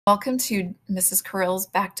Welcome to Mrs. Kourill's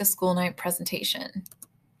Back to School Night presentation.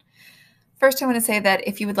 First, I want to say that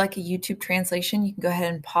if you would like a YouTube translation, you can go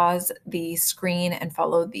ahead and pause the screen and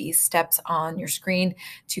follow the steps on your screen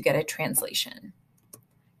to get a translation.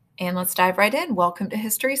 And let's dive right in. Welcome to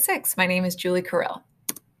History 6. My name is Julie Kouril.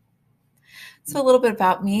 So a little bit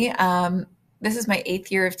about me. This is my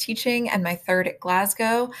 8th year of teaching and my 3rd at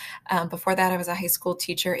Glasgow. Before that, I was a high school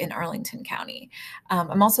teacher in Arlington County.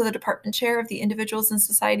 I'm also the department chair of the Individuals and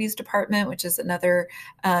Societies Department, which is another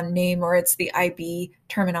name, or it's the IB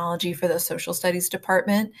terminology for the Social Studies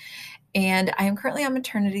Department. And I am currently on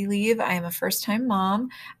maternity leave. I am a first-time mom.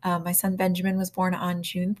 My son Benjamin was born on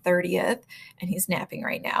June 30th, and he's napping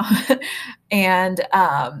right now. And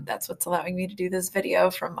that's what's allowing me to do this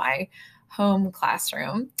video from my home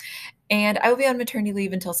classroom. And I will be on maternity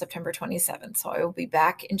leave until September 27th. So I will be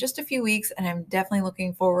back in just a few weeks, and I'm definitely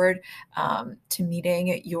looking forward to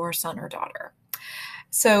meeting your son or daughter.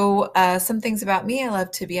 So some things about me: I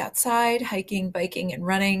love to be outside, hiking, biking, and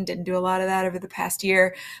running. Didn't do a lot of that over the past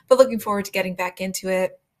year, but looking forward to getting back into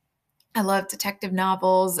it. I love detective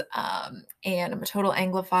novels, and I'm a total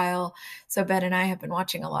Anglophile. So Ben and I have been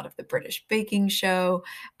watching a lot of the British baking show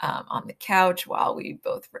on the couch while we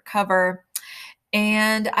both recover.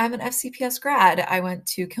 And I'm an FCPS grad. I went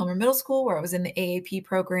to Kilmer Middle School, where I was in the AAP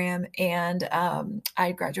program, and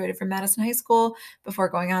I graduated from Madison High School before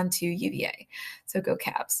going on to UVA. So go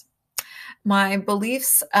Cavs. My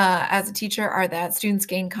beliefs as a teacher are that students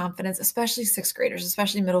gain confidence, especially 6th graders,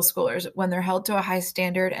 especially middle schoolers, when they're held to a high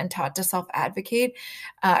standard and taught to self-advocate.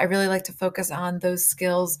 I really like to focus on those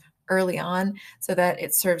skills early on so that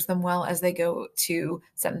it serves them well as they go to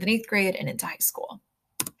 7th and 8th grade and into high school.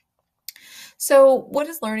 So what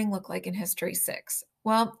does learning look like in History 6?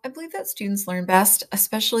 Well, I believe that students learn best,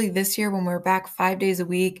 especially this year when we're back 5 days a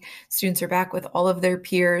week. Students are back with all of their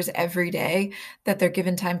peers every day, that they're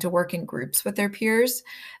given time to work in groups with their peers,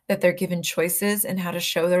 that they're given choices in how to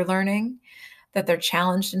show their learning, that they're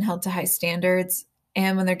challenged and held to high standards,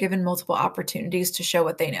 and when they're given multiple opportunities to show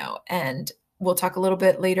what they know. And we'll talk a little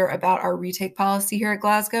bit later about our retake policy here at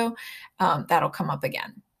Glasgow. That'll come up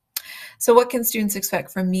again. So what can students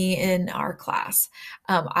expect from me in our class?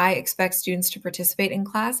 I expect students to participate in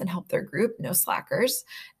class and help their group. No slackers.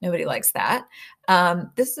 Nobody likes that.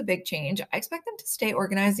 This is a big change. I expect them to stay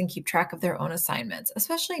organized and keep track of their own assignments,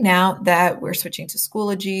 especially now that we're switching to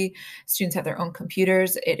Schoology. Students have their own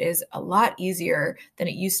computers. It is a lot easier than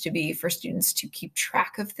it used to be for students to keep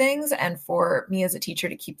track of things, and for me as a teacher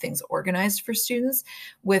to keep things organized for students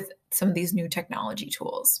with some of these new technology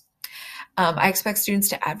tools. I expect students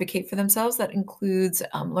to advocate for themselves. That includes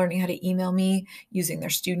learning how to email me, using their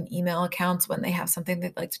student email accounts when they have something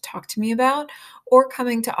they'd like to talk to me about, or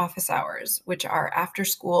coming to office hours, which are after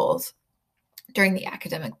schools during the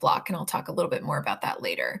academic block, and I'll talk a little bit more about that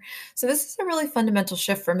later. So this is a really fundamental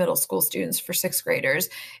shift for middle school students. For 6th graders,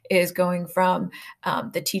 is going from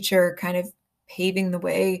the teacher kind of paving the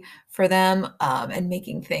way for them and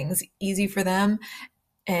making things easy for them,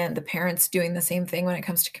 and the parents doing the same thing when it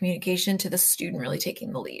comes to communication, to the student really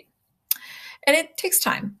taking the lead. And it takes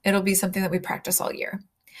time. It'll be something that we practice all year.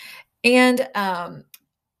 And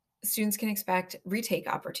students can expect retake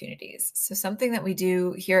opportunities. So something that we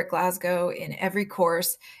do here at Glasgow in every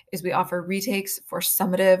course is we offer retakes for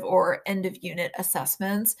summative or end of unit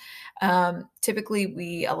assessments. Typically,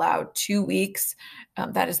 we allow 2 weeks.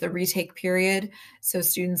 That is the retake period. So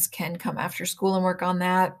students can come after school and work on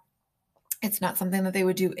that. It's not something that they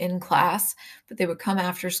would do in class, but they would come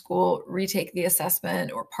after school, retake the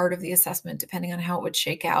assessment or part of the assessment, depending on how it would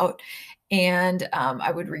shake out. And I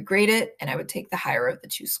would regrade it, and I would take the higher of the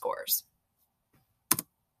 2 scores.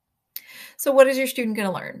 So what is your student going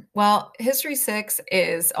to learn? Well, History 6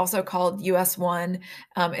 is also called US 1.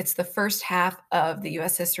 It's the first half of the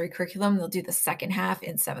US history curriculum. They'll do the second half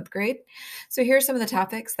in 7th grade. So here are some of the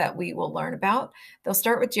topics that we will learn about. They'll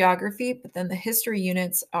start with geography, but then the history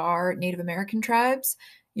units are Native American tribes,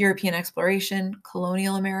 European exploration,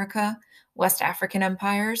 colonial America, West African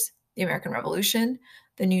empires, the American Revolution,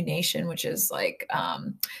 the new nation, which is like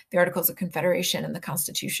the Articles of Confederation and the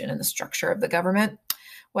Constitution and the structure of the government,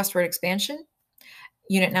 westward expansion.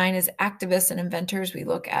 Unit 9 is activists and inventors. We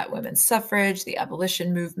look at women's suffrage, the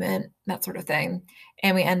abolition movement, that sort of thing.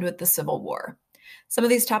 And we end with the Civil War. Some of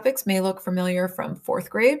these topics may look familiar from 4th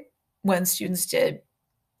grade when students did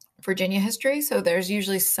Virginia history. So there's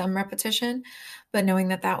usually some repetition, but knowing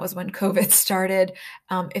that that was when COVID started,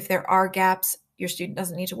 if there are gaps, your student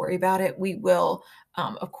doesn't need to worry about it. We will,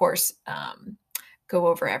 of course, go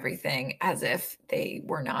over everything as if they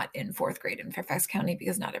were not in 4th grade in Fairfax County,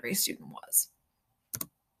 because not every student was.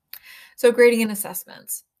 So grading and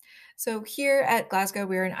assessments. So here at Glasgow,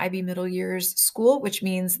 we're an IB middle years school, which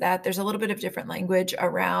means that there's a little bit of different language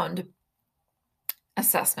around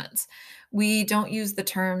assessments. We don't use the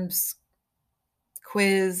terms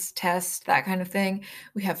quiz, test, that kind of thing.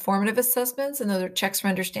 We have formative assessments, and those are checks for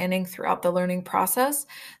understanding throughout the learning process.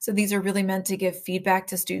 So these are really meant to give feedback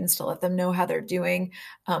to students to let them know how they're doing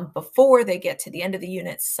before they get to the end of the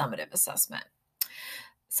unit summative assessment.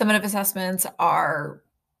 Summative assessments are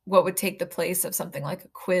what would take the place of something like a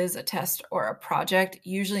quiz, a test, or a project.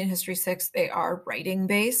 Usually in History 6, they are writing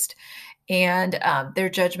based, and they're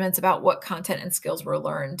judgments about what content and skills were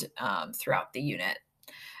learned throughout the unit.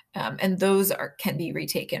 And those can be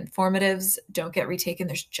retaken. Formatives don't get retaken.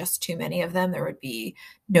 There's just too many of them. There would be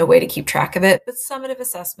no way to keep track of it. But summative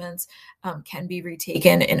assessments can be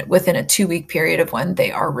retaken within a 2-week period of when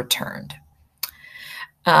they are returned.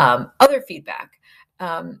 Other feedback.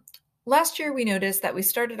 Last year, we noticed that we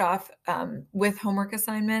started off with homework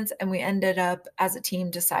assignments, and we ended up as a team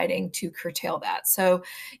deciding to curtail that. So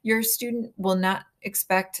your student will not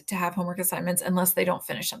expect to have homework assignments unless they don't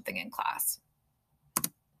finish something in class.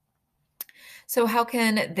 So how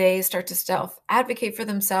can they start to self-advocate for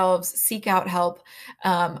themselves, seek out help?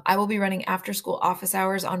 I will be running after-school office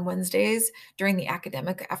hours on Wednesdays during the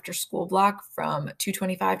academic after-school block from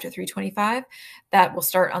 2:25 to 3:25. That will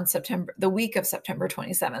start on the week of September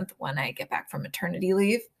 27th when I get back from maternity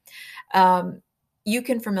leave. You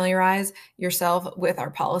can familiarize yourself with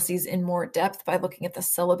our policies in more depth by looking at the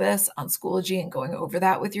syllabus on Schoology and going over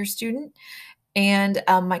that with your student. And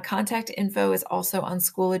my contact info is also on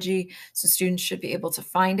Schoology, so students should be able to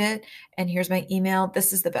find it. And here's my email.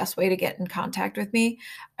 This is the best way to get in contact with me.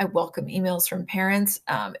 I welcome emails from parents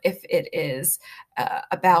if it is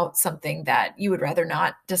about something that you would rather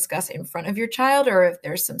not discuss in front of your child, or if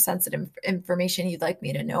there's some sensitive information you'd like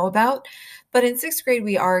me to know about. But in 6th grade,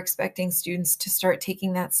 we are expecting students to start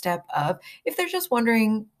taking that step of, if they're just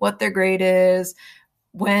wondering what their grade is,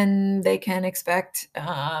 when they can expect,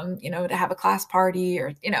 to have a class party,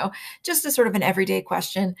 or, just a sort of an everyday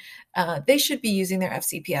question, they should be using their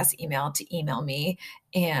FCPS email to email me.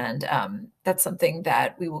 And that's something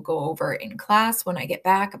that we will go over in class when I get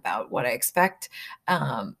back about what I expect.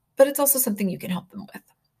 But it's also something you can help them with.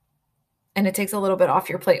 And it takes a little bit off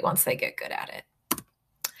your plate once they get good at it.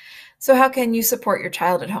 So how can you support your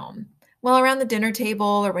child at home? Well, around the dinner table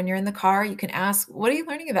or when you're in the car, you can ask, what are you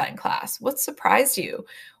learning about in class? What surprised you?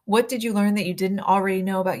 What did you learn that you didn't already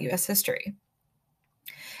know about U.S. history?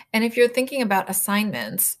 And if you're thinking about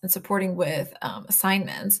assignments and supporting with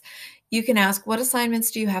assignments, you can ask, what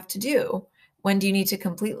assignments do you have to do? When do you need to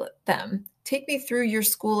complete them? Take me through your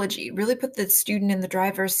Schoology. Really put the student in the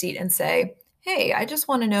driver's seat and say, hey, I just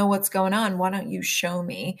want to know what's going on. Why don't you show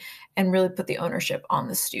me? And really put the ownership on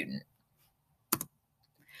the student.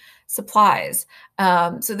 Supplies.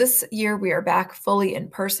 So this year we are back fully in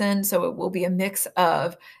person, so it will be a mix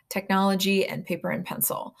of technology and paper and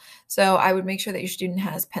pencil. So I would make sure that your student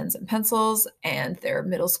has pens and pencils and their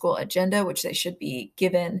middle school agenda, which they should be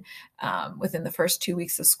given within the first 2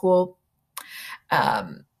 weeks of school.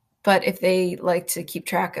 But if they like to keep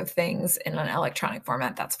track of things in an electronic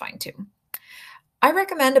format, that's fine too. I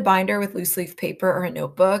recommend a binder with loose leaf paper or a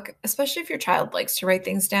notebook, especially if your child likes to write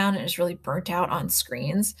things down and is really burnt out on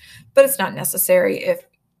screens. But it's not necessary if,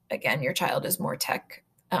 again, your child is more tech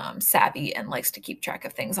savvy and likes to keep track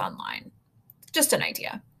of things online. Just an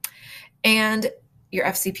idea. And your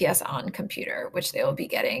FCPS on computer, which they will be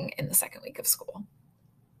getting in the 2nd week of school.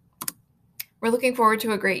 We're looking forward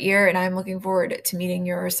to a great year, and I'm looking forward to meeting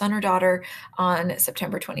your son or daughter on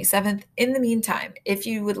September 27th. In the meantime, if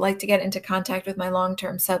you would like to get into contact with my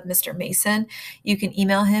long-term sub, Mr. Mason, you can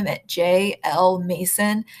email him at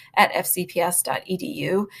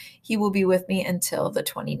jlmason@fcps.edu. He will be with me until the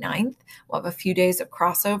 29th. We'll have a few days of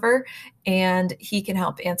crossover, and he can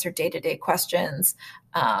help answer day-to-day questions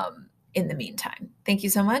in the meantime. Thank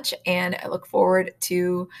you so much, and I look forward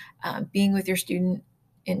to being with your student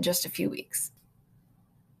in just a few weeks.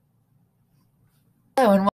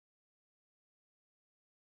 Hello, and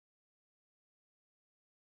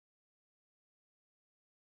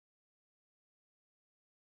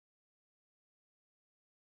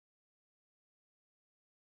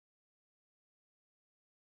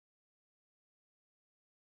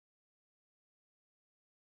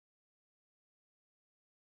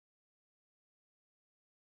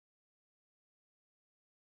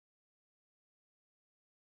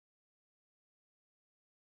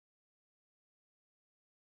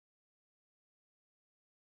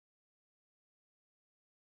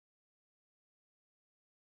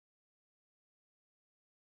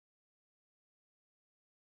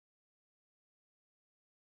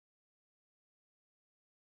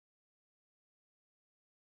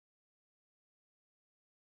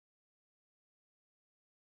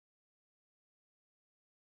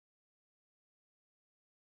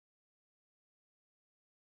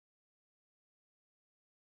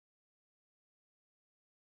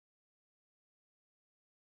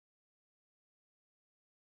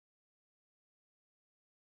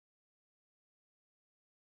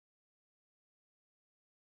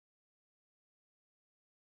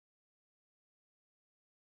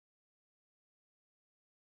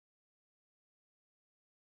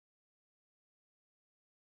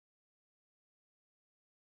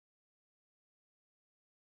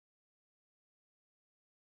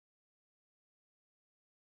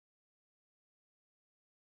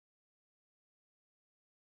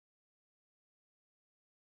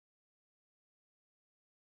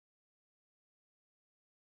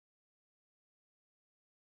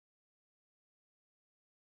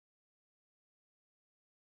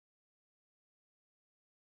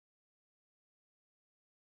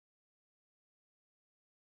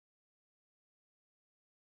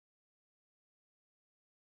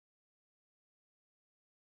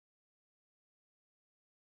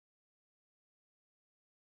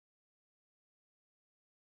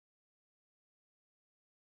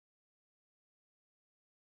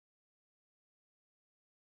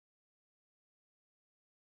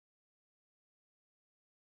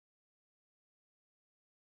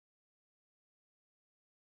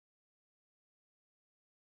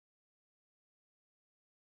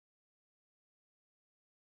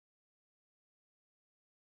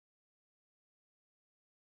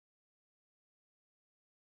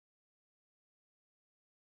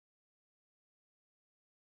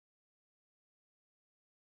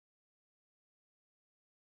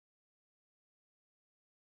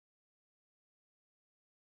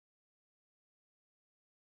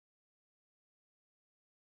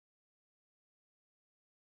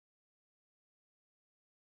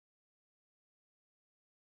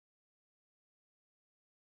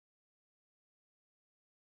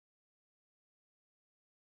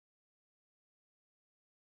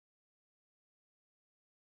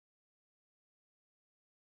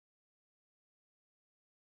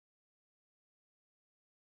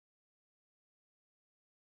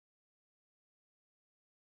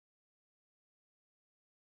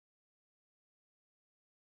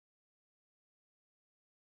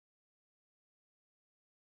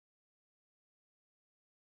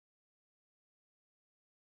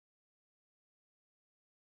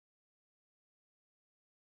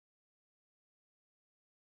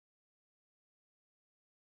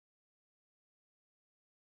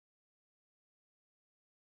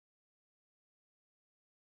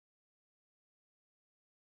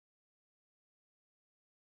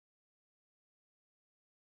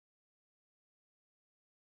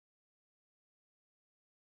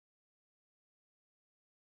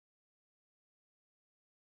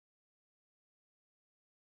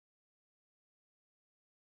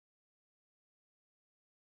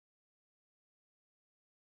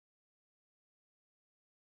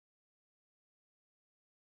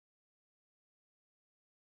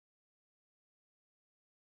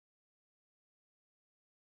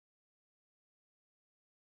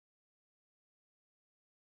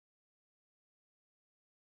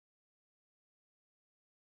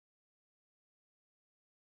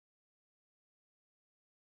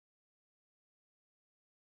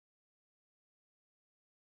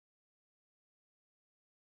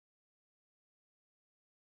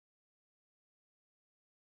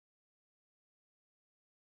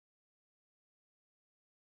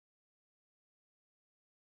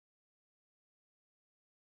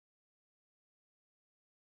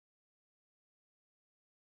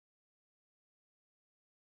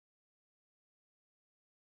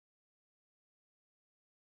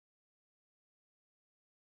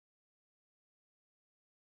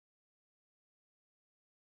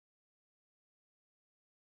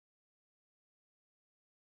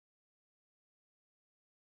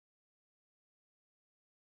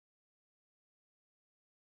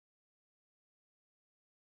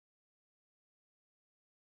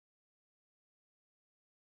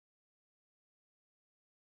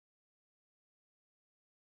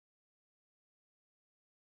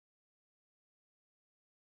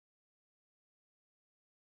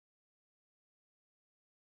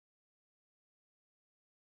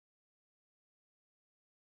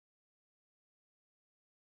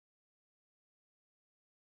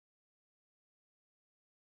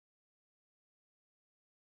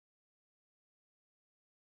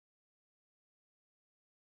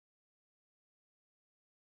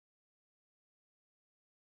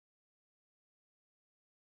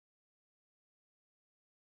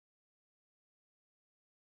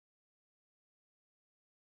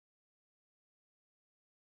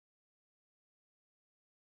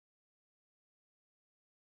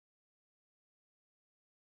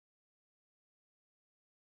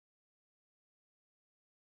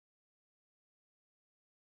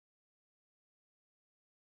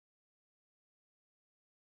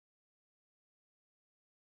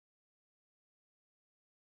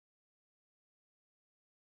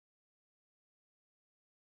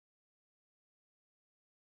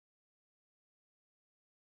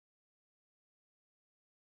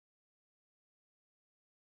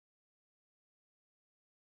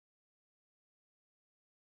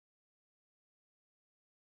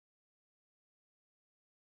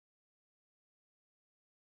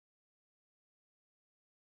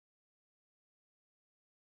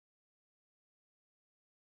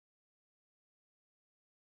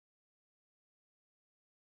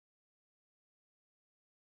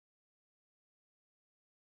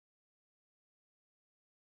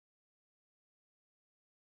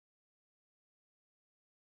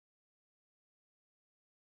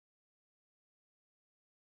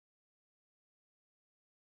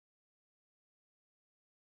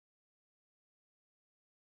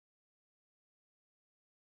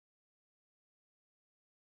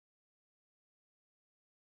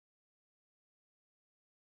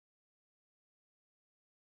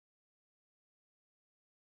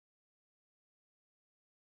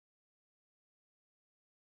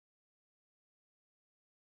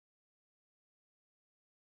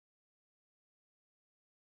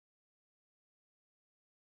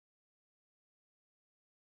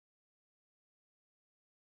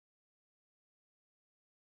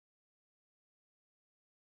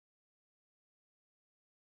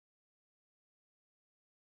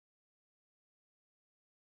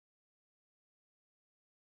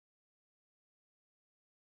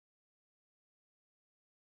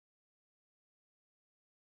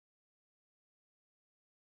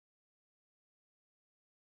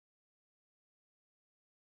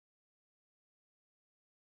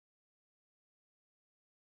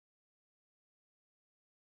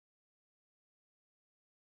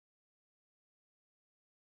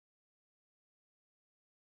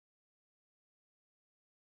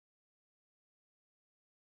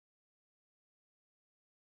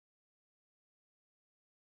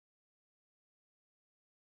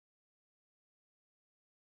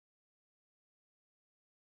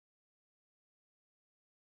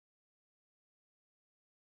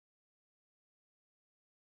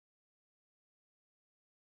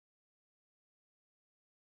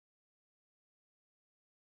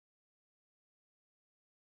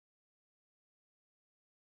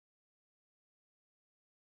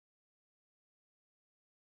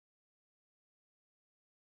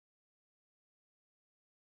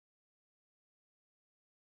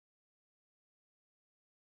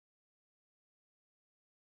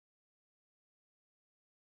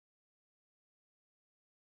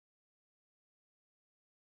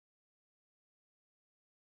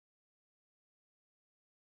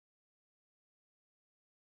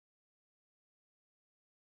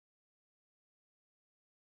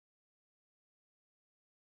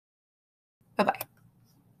Bye-bye.